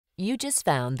You just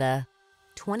found the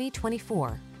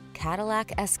 2024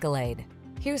 Cadillac Escalade.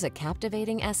 Here's a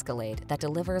captivating Escalade that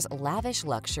delivers lavish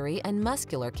luxury and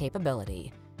muscular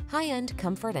capability. High-end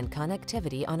comfort and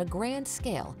connectivity on a grand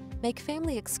scale make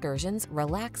family excursions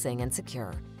relaxing and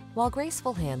secure, while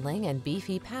graceful handling and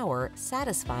beefy power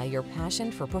satisfy your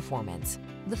passion for performance.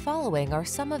 The following are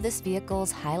some of this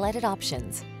vehicle's highlighted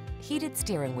options: heated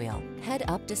steering wheel,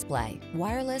 head-up display,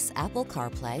 wireless Apple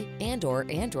CarPlay and/or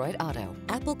Android Auto,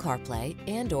 Apple CarPlay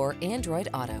and/or Android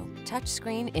Auto,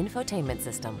 touchscreen infotainment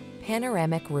system,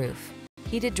 panoramic roof,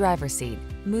 heated driver's seat,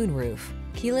 moonroof,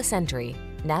 keyless entry,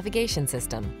 navigation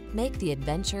system. Make the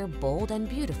adventure bold and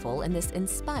beautiful in this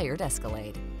inspired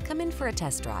Escalade. Come in for a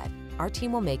test drive. Our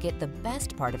team will make it the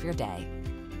best part of your day.